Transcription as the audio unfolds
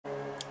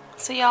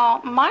So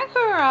y'all, my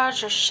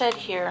garage or shed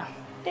here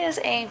is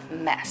a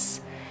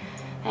mess.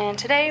 And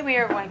today we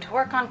are going to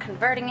work on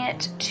converting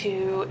it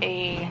to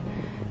a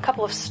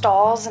couple of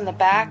stalls in the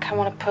back. I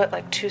want to put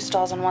like 2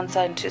 stalls on one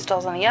side and 2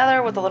 stalls on the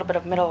other with a little bit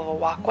of middle of a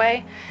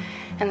walkway.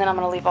 And then I'm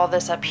going to leave all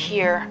this up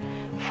here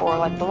for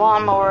like the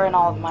lawnmower and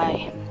all of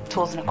my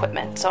tools and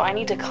equipment. So I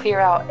need to clear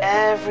out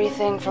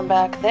everything from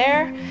back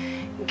there,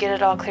 get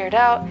it all cleared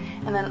out,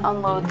 and then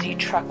unload the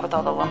truck with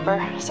all the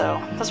lumber. So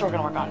that's what we're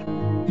going to work on.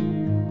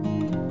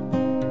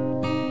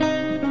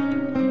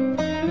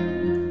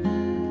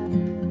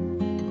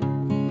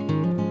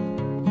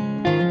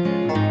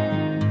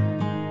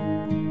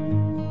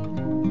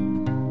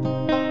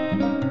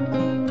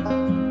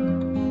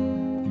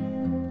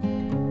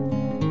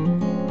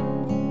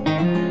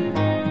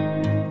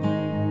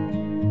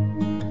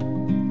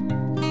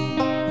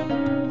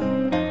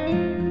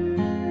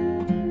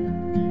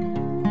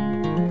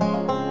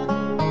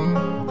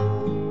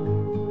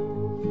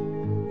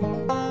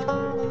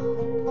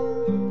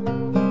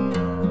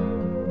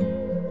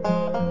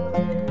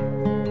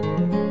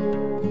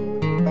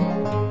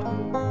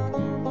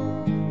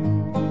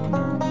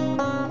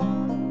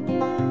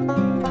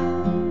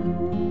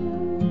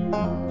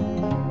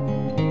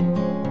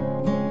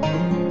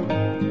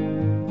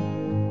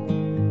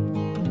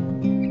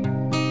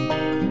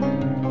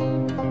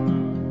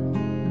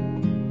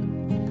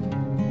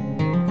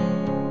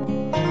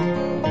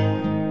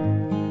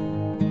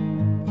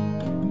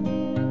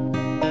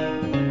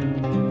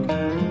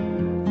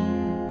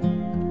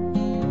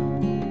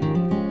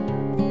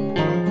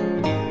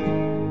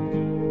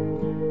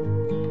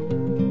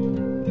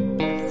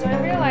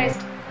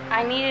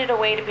 I needed a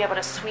way to be able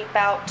to sweep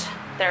out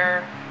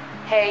their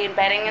hay and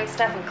bedding and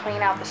stuff and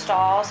clean out the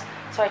stalls.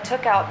 So I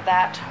took out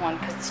that one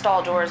because the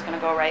stall door is going to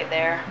go right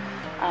there.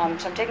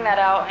 So I'm taking that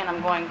out and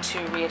I'm going to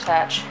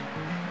reattach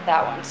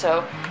that one.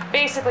 So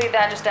basically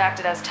that just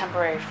acted as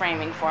temporary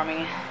framing for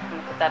me. I'm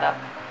going to put that up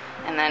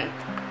and then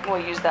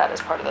we'll use that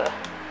as part of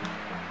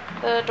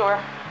the door.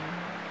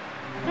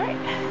 All right.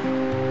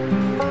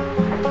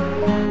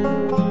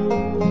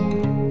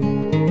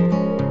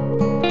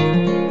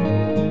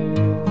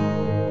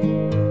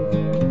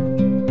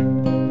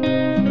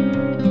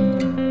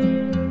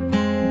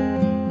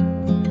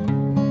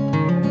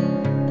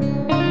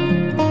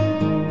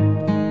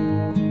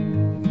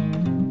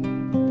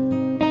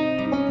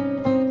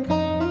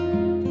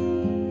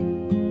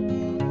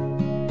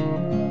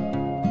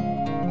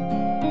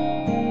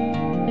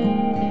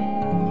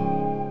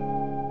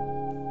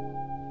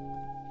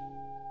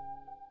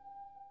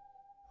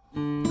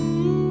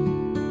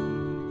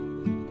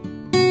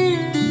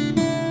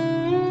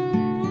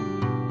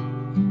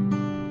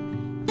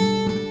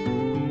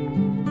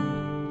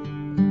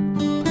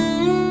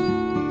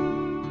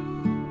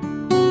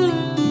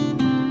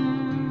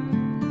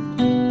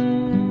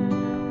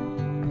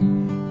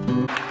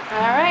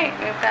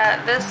 We've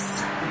got this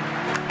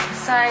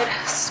side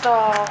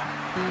stall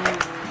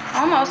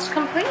almost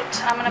complete.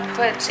 I'm going to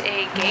put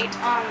a gate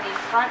on the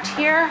front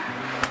here,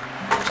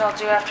 which I'll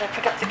do after I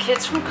pick up the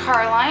kids from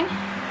car line.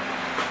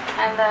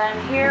 And then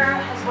here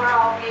is where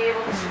I'll be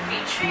able to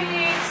feed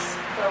trees,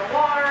 throw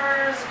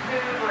waters,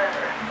 food,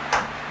 whatever.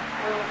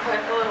 We'll put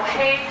a little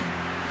hay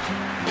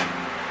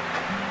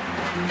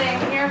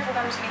thing here for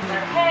them to eat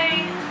their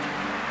hay,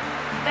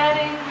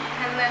 bedding,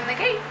 and then the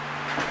gate.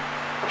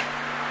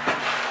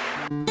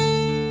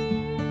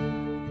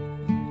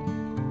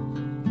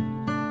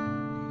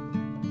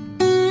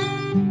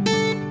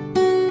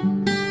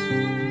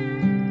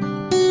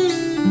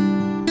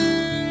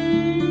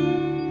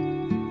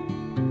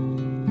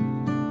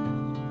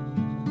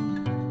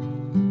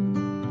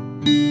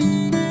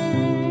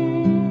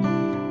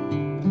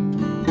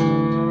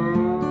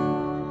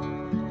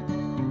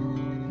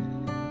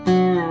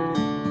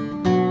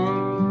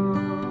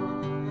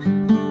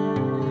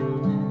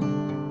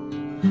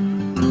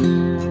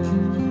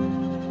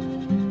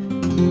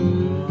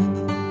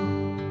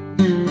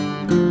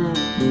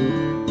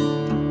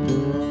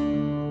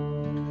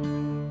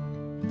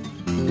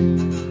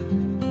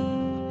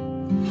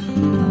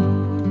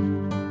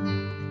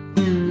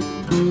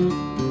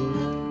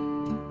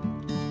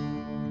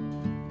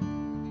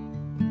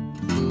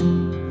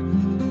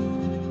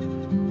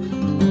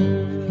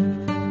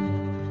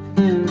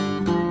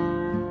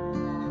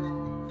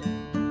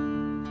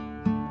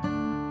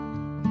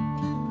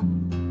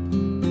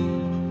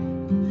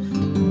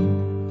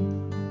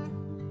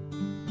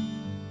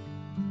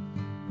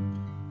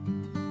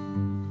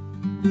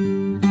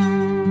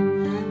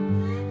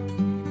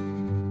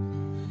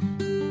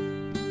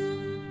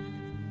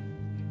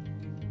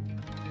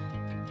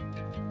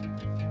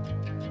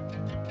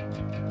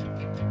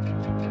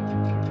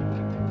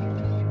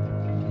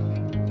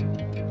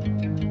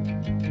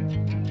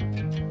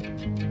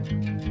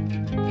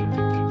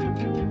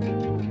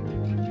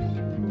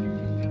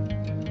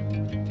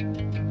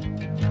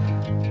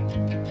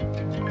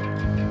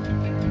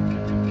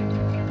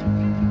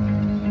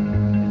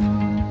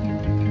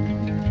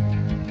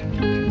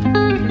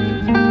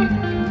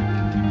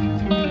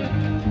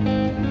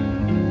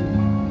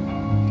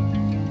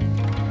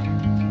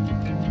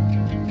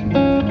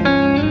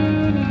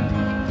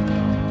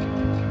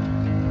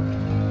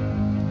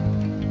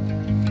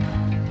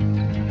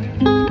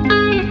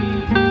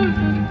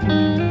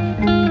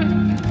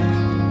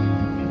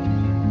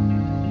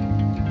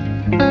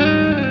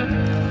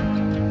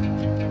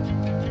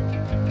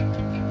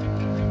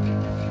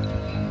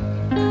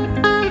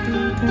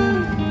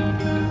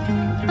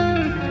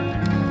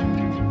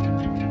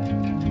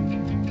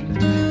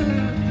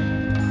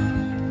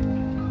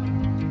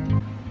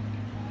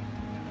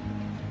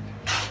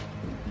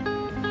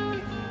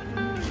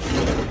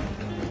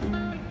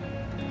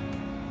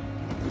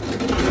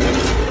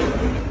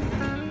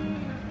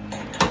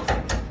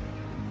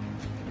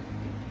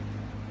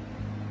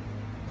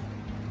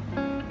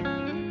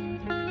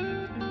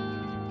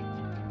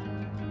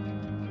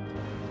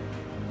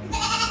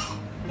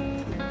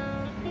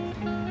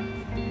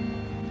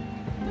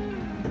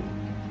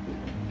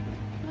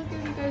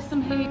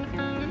 Some hay.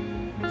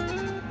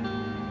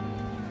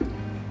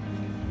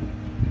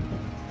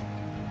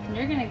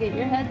 You're gonna get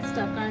your head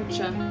stuck, aren't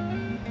you?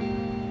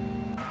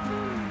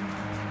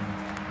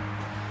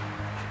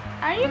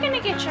 Are you gonna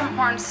get your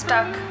horn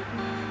stuck?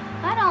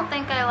 I don't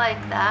think I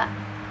like that.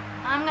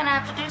 I'm gonna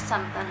have to do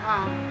something,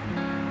 huh?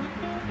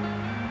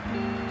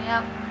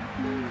 Yep.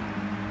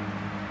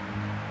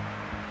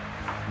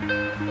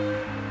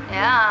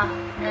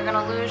 Yeah, you're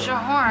gonna lose your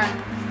horn.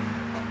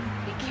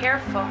 Be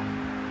careful.